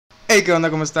Hey, ¿qué onda?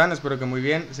 ¿Cómo están? Espero que muy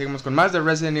bien. Seguimos con más de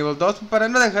Resident Evil 2. Para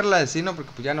no dejarla de sino,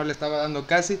 porque pues ya no le estaba dando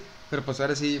casi. Pero pues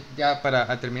ahora sí, ya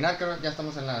para terminar, creo ya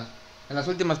estamos en las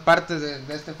últimas partes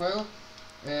de este juego.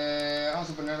 Vamos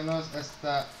a ponernos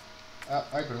esta...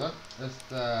 ay, perdón.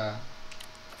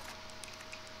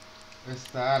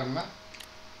 Esta arma.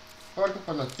 Porque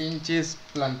pues los pinches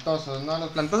plantosos, ¿no? Los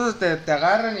plantosos te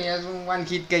agarran y es un one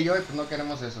hit que yo y pues no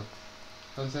queremos eso.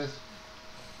 Entonces,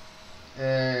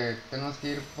 tenemos que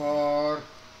ir por...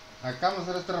 Acá vamos a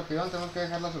hacer esto rapidón, tenemos que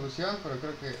dejar la solución, pero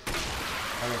creo que...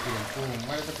 A ver, miren, pum,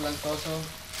 muérete plantoso.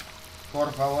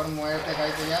 Por favor, muérete,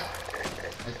 cállate ya.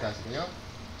 Ahí está, se cayó.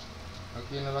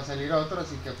 Aquí nos va a salir otro,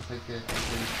 así que pues hay que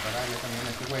dispararle también a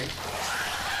este güey.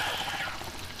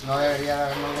 No debería de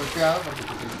habernos golpeado porque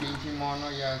pues el pinche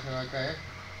mono ya se va a caer.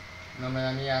 No me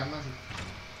da ni armas,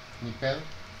 ni pedo.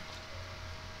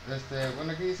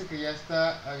 Bueno, aquí dice que ya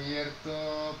está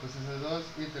abierto pues esos dos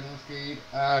y tenemos que ir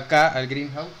acá al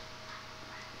greenhouse.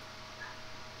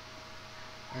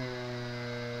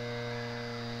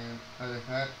 A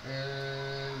dejar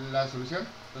la solución.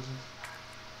 Entonces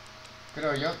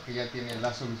creo yo que ya tiene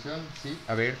la solución. Sí,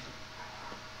 a ver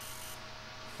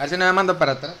si no me mando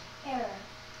para atrás.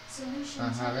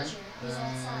 Ajá, a ver.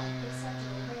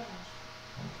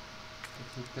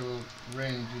 Acceptable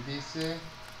range dice.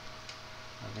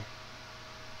 A ver.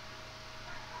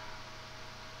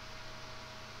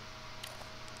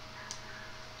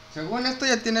 Según esto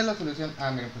ya tiene la solución.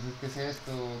 Ah, miren, pues es que es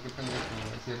esto. Qué pendejo,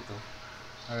 es cierto.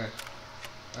 A ver.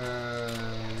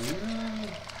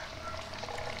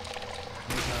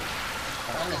 Vamos a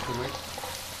dispararle a este güey.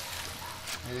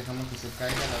 Ahí dejamos que se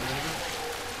caiga la verga.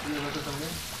 Y el otro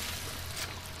también.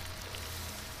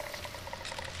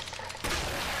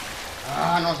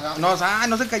 Ah,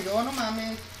 no se cayó, no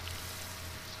mames.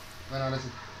 Bueno, ahora sí.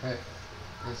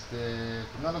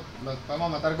 No los vamos a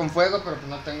matar con fuego, pero pues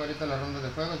no tengo ahorita las rondas de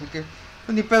fuego, así que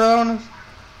pues ni pedo, vámonos.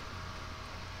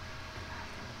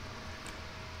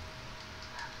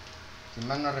 Si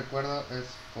mal no recuerdo es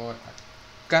por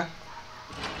acá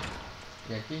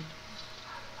y aquí.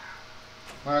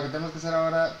 Bueno, lo que tenemos que hacer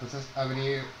ahora pues es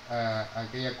abrir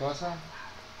aquella cosa.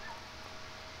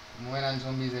 Mueran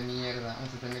zombies de mierda.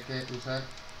 Vamos a tener que usar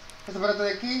este aparato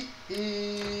de aquí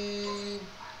y...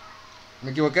 Me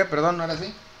equivoqué, perdón, ahora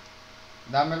sí.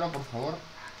 Dámelo, por favor.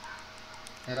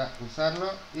 Era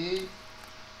usarlo y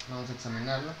vamos a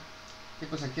examinarlo. Y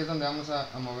pues aquí es donde vamos a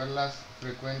mover las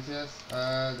frecuencias.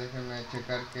 Déjenme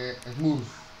checar que es move.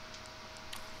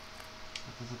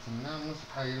 Entonces examinamos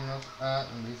a irnos a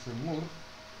donde dice move.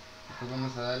 Pues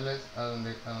vamos a darles a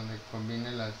donde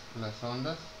combine las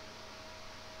ondas.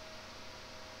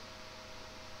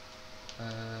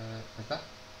 Ahí está.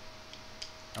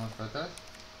 Vamos para atrás.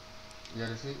 Y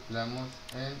ahora sí, le damos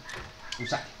en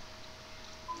usar.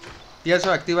 Y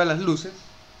eso activa las luces.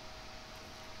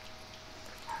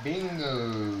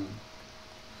 Bingo.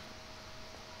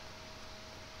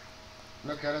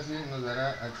 Lo que ahora sí nos dará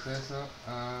acceso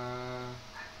a...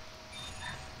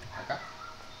 acá.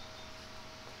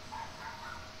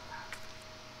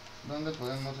 Donde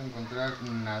podemos encontrar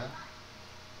nada.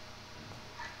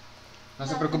 No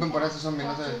se preocupen por eso, zombie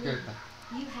no se despierta.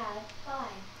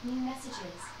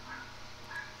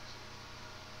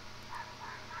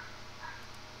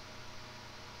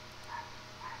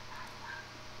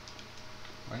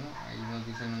 Bueno, ahí nos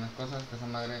dicen unas cosas.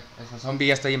 Esa zombie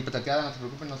ya está bien petateada, no se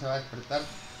preocupen, no se va a despertar.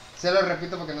 Se lo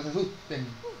repito porque no se asusten.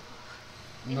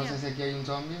 No sé si aquí hay un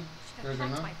zombie, creo que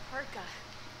no.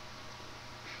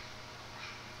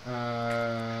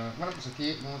 Bueno, pues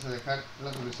aquí vamos a dejar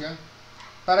la solución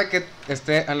para que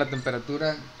esté a la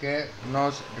temperatura que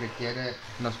nos requiere,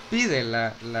 nos pide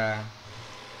la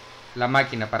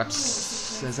máquina para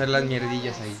hacer las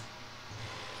mierdillas ahí.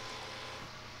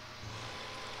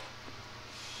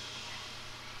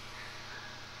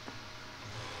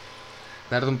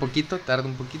 Tarda un poquito,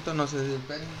 no se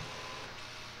desesperen.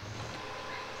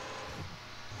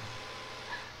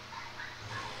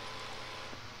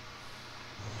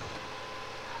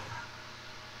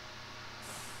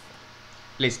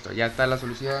 Listo, ya está la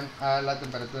solución a la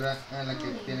temperatura en la que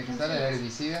tiene que estar el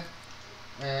herbicida.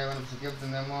 Bueno, pues aquí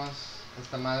obtenemos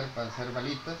esta madre para hacer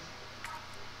balitas.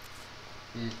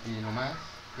 Y no más,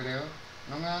 creo.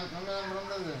 No me dan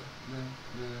rondas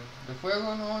de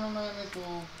fuego, no me dan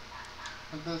eso.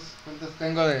 ¿Cuántas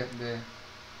tengo de...?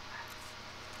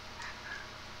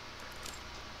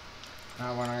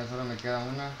 Ah, bueno, ya solo me queda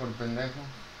una por pendejo.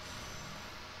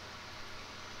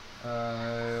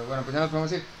 Bueno, pues ya nos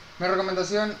podemos ir. Mi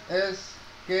recomendación es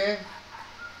que...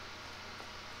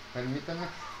 Permítanme.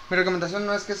 Mi recomendación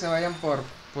no es que se vayan por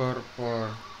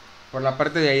la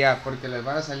parte de allá, porque les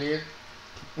van a salir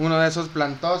uno de esos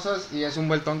plantosos y es un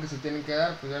vueltón que se tienen que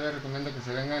dar. Pues yo les recomiendo que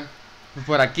se vengan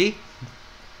por aquí.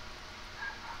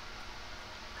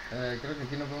 Creo que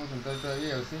aquí no podemos entrar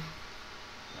todavía, ¿o sí?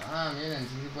 Ah, miren,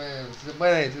 sí, sí puede, sí se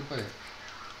puede, sí se puede.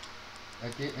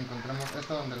 Aquí encontramos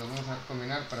esto donde los vamos a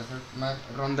combinar para hacer más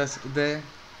rondas de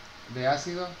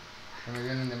ácido que me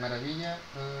vienen de maravilla.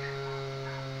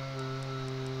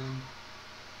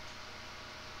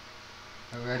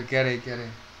 A ver, ¿qué haré? ¿Qué haré?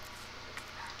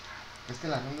 Es que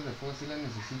las rondas de fuego sí las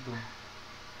necesito.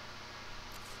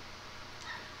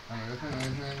 A ver,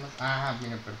 déjenme ver más. Ah,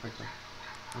 viene perfecto.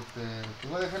 Te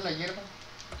voy a dejar la hierba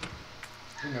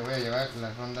y me voy a llevar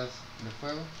las rondas de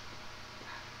fuego.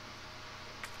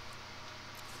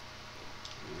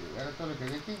 ¿Era todo lo que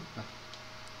vi aquí? No.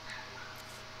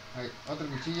 Hay otro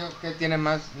cuchillo que tiene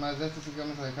más de esto, así que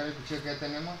vamos a dejar el cuchillo que ya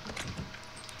tenemos.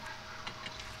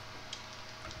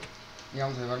 Y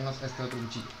vamos a llevarnos este otro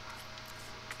cuchillo.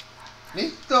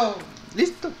 ¡Listo!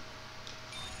 ¡Listo!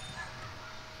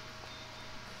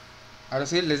 Ahora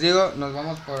sí, les digo, nos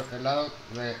vamos por el lado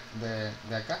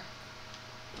de acá.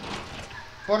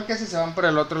 Porque si se van por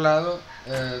el otro lado,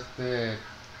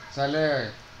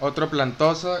 sale otro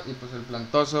plantoso y pues el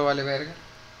plantoso vale verga.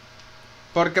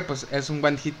 Porque pues es un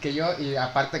one hit que yo y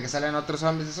aparte que salen otros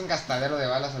zombies, es un gastadero de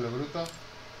balas a lo bruto.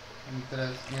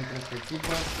 Mientras que aquí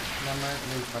pues nada más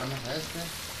le disparamos a este.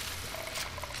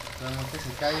 Esperamos que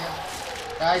se caiga.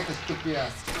 ¡Cállate, estúpida!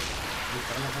 Le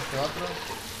disparamos a este otro.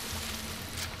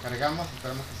 Cargamos,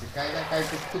 esperamos que se caiga.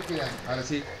 ¡Cállate, estúpida! Ahora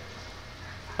sí.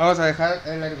 Vamos a dejar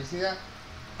el herbicida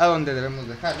a donde debemos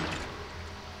dejarlo.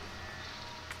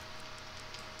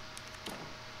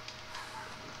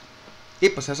 Y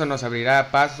pues eso nos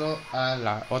abrirá paso a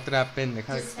la otra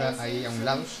pendejada que está ahí a un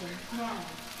lado.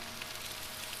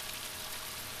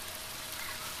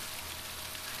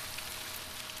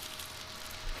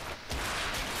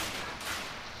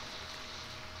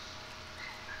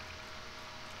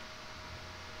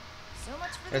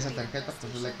 Esa tarjeta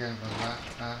pues es la que nos va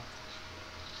a...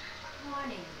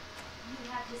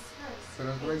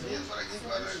 Pero por aquí,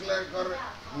 corre.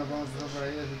 No podemos pasar por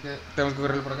ahí, así que tenemos que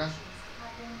correrlo por acá.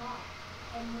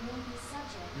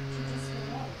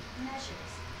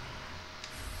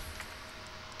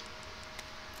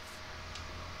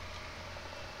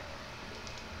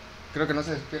 Creo que no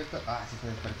se despierta. Ah, sí se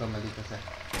despertó, maldito sea.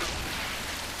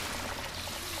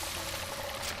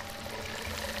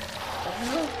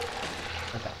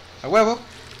 Ahí está. A huevo.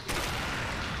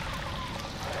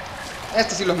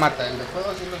 Este sí los mata, el de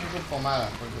fuego sí los hizo pomada,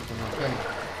 porque pues nos quema.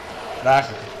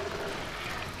 Rájate.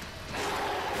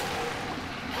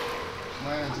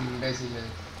 Muévanse, imbéciles.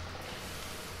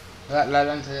 La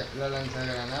lanza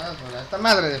de granadas, esta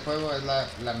madre de fuego es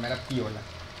la mera piola.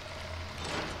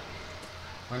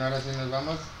 Bueno, ahora sí nos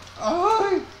vamos.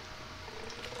 ¡Ay!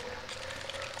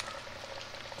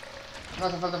 No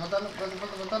hace falta matarlo, no hace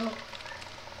falta matarlo.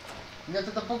 De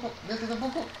este tampoco, de este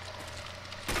tampoco.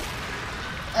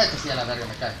 Este sí a la verga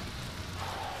me cae.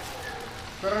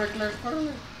 Córrele, Claire,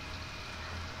 córrele.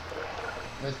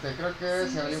 Creo que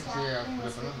si alguien pues,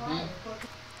 le ponemos aquí.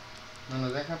 No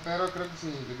nos deja, pero creo que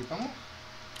si lo equipamos.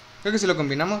 Creo que si lo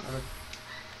combinamos. A ver.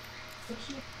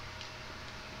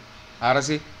 Ahora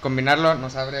sí, combinarlo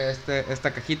nos abre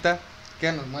esta cajita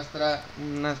que nos muestra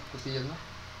unas cosillas, ¿no?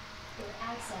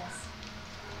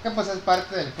 Que pues es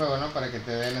parte del juego, ¿no? Para que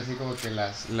te den así como que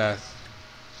las,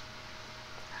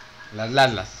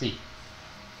 sí.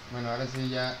 Bueno, ahora sí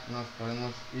ya nos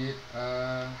podemos ir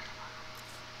a...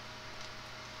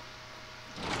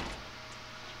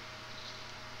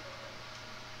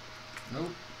 No.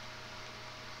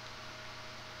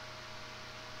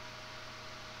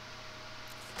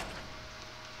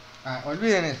 Ah,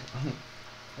 olviden eso.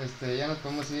 Ya nos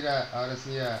podemos ir ahora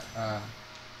sí a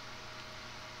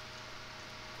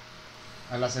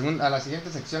la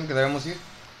siguiente sección que debemos ir.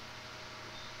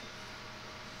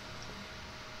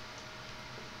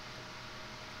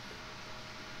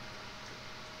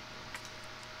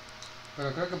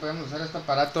 Pero creo que podemos usar este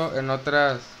aparato en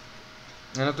otros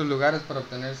lugares para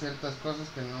obtener ciertas cosas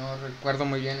que no recuerdo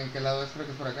muy bien en qué lado es, creo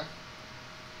que es por acá.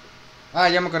 Ah,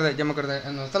 ya me acordé.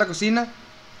 En donde está la cocina,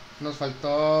 nos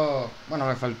faltó, bueno,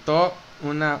 me faltó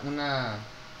una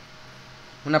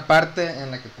parte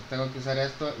en la que pues tengo que usar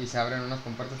esto y se abren unas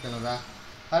compuertas que nos da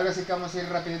algo así que vamos a ir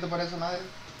rapidito por eso, madre.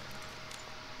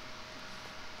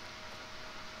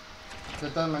 De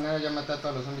todas maneras ya maté a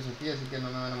todos los zombies aquí, así que no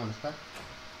me van a molestar.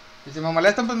 Y si me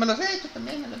molestan pues me los he hecho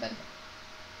también, me lo tengo.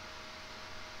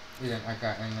 Miren,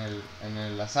 acá,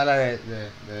 en la sala de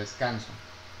descanso.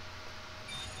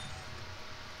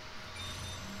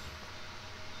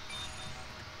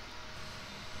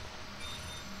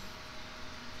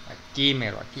 Aquí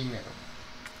mero, aquí mero.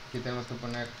 Aquí tenemos que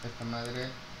poner esta madre.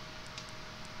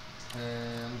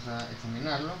 Vamos a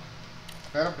examinarlo.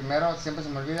 Pero primero, siempre se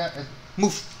me olvida, es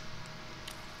move.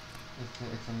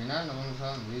 Examinar, nos vamos a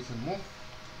donde dice move.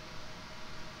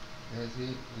 Es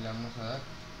decir, le vamos a dar.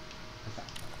 Está.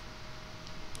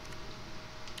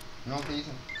 No, ¿qué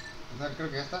hice? O sea, creo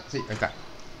que ya está. Sí, ahí está.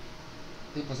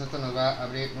 Y pues esto nos va a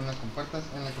abrir unas compuertas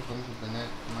en las que podemos obtener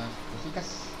más cositas.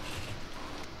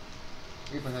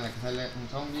 Y pues en la que sale un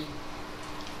zombie.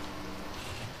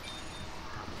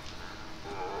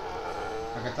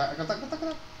 Acá está, acá está, acá está, acá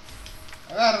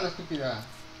está. Agarra la estúpida.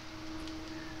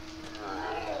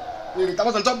 Y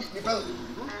evitamos al zombie, mi pedo.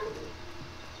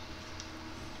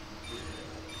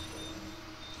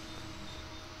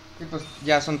 Y pues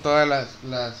ya son todas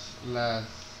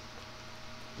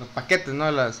los paquetes, ¿no?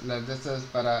 Las de estas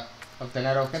para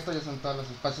obtener objetos, ya son todos los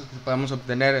espacios que podemos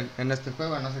obtener en este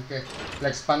juego, a no ser que la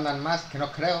expandan más, que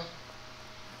no creo.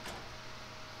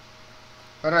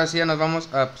 Pero ahora sí ya nos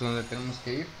vamos a pues, donde tenemos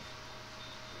que ir.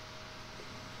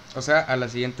 O sea, a la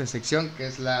siguiente sección, que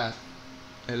es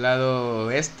el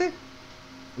lado este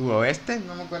u oeste,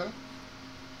 no me acuerdo.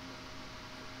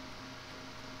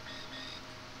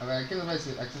 A ver, aquí nos va a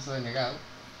decir acceso denegado.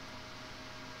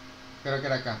 Creo que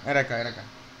era acá, era acá, era acá.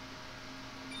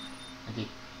 Aquí.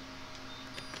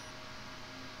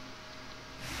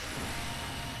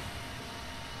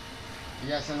 Y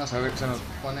ya se nos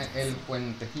pone el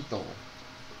puentecito.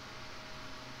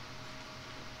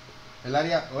 El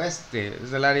área oeste,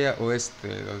 es el área oeste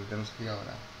donde tenemos que ir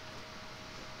ahora.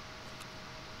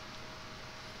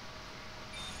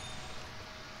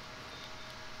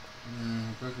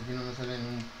 Creo que aquí no me sale en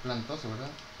un plantoso, ¿verdad?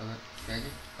 A ver, ¿qué hay?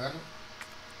 A verlo.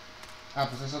 Ah,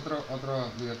 pues es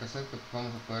otro videocassette que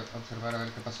vamos a poder observar a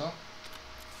ver qué pasó.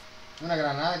 Una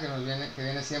granada que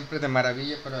viene siempre de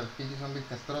maravilla para los pinches zombies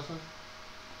castrosos.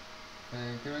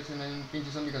 Quiero ver si no hay un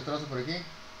pinche zombie castroso por aquí.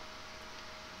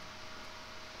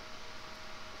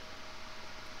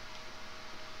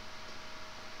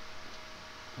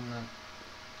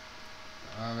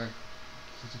 A ver,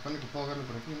 se supone que puedo verlo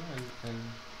por aquí, ¿no?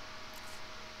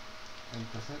 El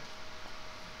cassette.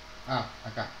 Ah,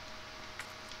 acá.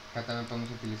 Acá también podemos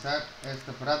utilizar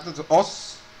este aparato.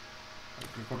 OS.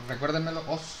 Recuérdenmelo,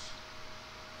 OS.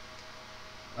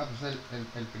 Ah, pues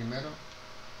el primero.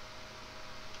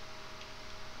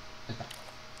 Ahí está.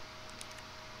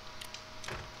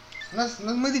 No es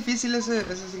muy difícil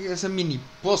ese mini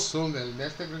puzzle de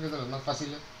este, creo que es de los más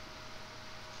fáciles.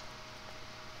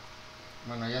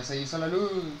 Bueno, ya se hizo la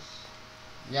luz.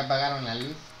 Ya apagaron la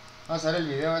luz. Vamos a ver el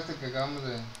video este que acabamos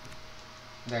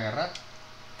de agarrar.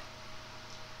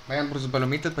 Vayan por sus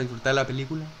palomitas para disfrutar la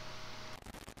película.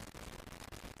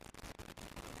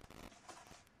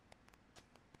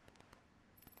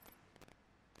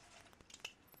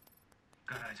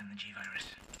 Got eyes on the G-Virus.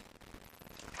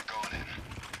 We're going in.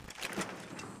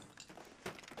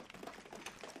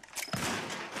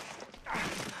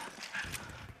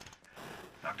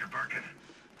 Dr. Birkin,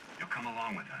 you'll come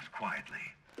along with us quietly.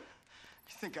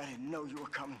 You think I didn't know you were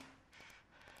coming?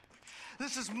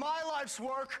 This is my life's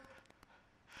work.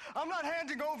 I'm not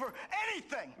handing over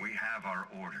anything. We have our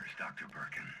orders, Dr.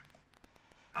 Birkin.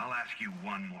 I'll ask you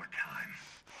one more time.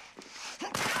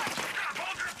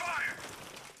 Hold your fire!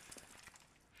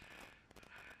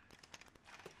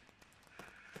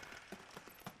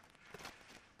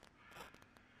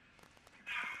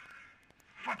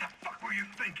 What the fuck were you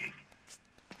thinking?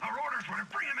 Our orders were to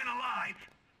bring him in alive.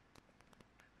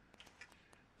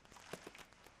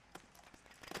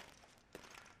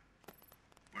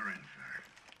 We're in, sir.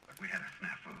 But we had a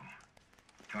snafu.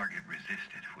 Target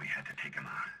resisted. We had to take him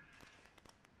out.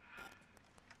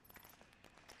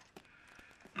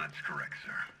 That's correct,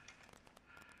 sir.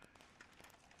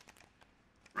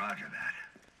 Roger that.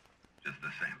 Just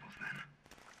the samples, then.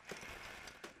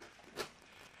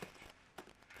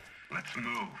 Let's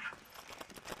move.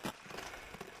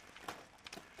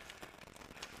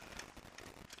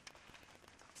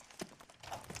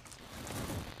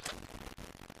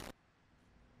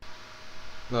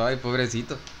 Ay,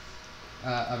 pobrecito.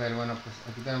 A ver, bueno, pues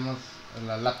aquí tenemos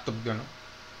la laptop, yo, ¿no?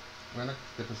 Bueno,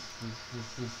 que pues...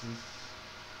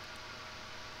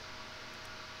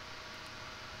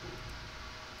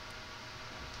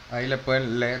 Ahí le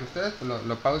pueden leer ustedes, pues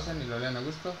lo pausen y lo lean a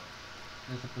gusto.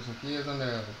 Pues aquí es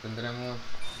donde tendremos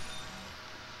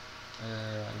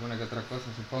alguna que otra cosa,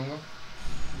 supongo.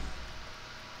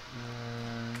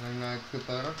 No hay nada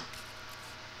explotador.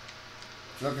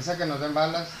 Lo que sea que nos den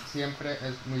balas siempre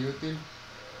es muy útil.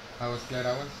 Aguas, clear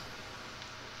aguas.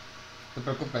 No te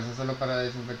preocupes, es solo para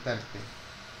desinfectarte.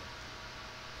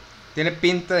 Tiene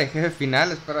pinta de jefe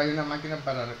final. Espero hay una máquina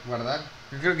para guardar.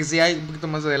 Yo creo que sí hay, un poquito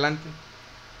más adelante.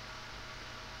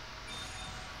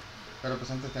 Pero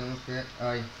pues antes tenemos que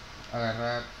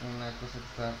agarrar una cosa que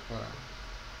está por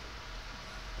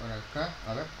acá.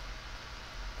 A ver.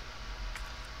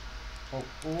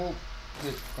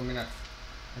 Sí, combinar.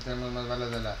 Ahí tenemos más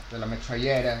balas de la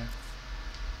metrallera.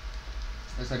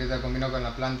 Esta ahorita combino con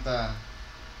la planta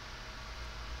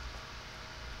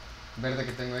verde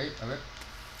que tengo ahí. A ver.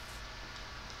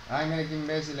 Ay, mira qué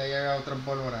imbécil, ahí hay otra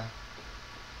pólvora.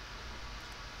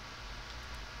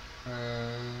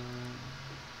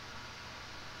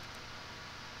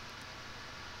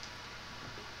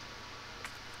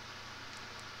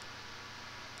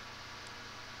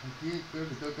 Aquí creo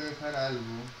que tengo que dejar algo.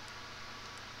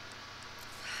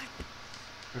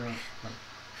 Pero, bueno.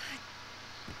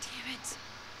 Damn it.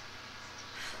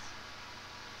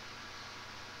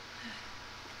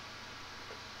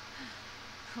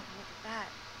 Oh, look at that.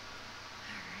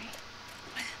 All right.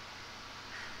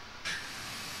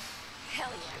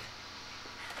 Hell yeah.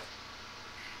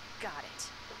 Got it.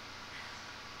 Oh,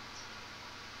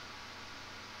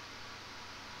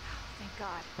 thank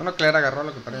God. Bueno, Claire agarró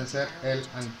lo que parece ser el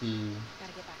Gotta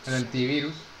get back to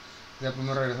antivirus. Ya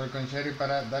podemos regresar con Sherry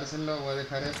para dárselo. Voy a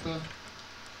dejar esto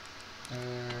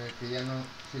que ya no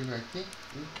sirve aquí.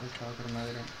 Y esta otra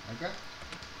madre acá.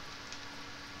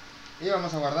 Y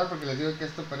vamos a guardar porque les digo que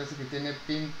esto parece que tiene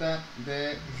pinta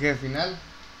de jefe final.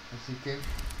 Así que...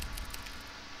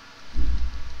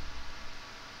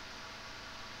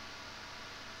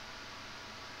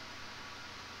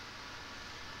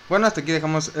 Bueno, hasta aquí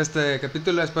dejamos este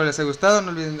capítulo. Espero les haya gustado.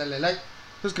 No olviden darle like,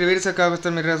 suscribirse. Acá va a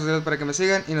estar mis redes sociales para que me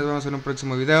sigan. Y nos vemos en un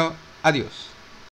próximo video. Adiós.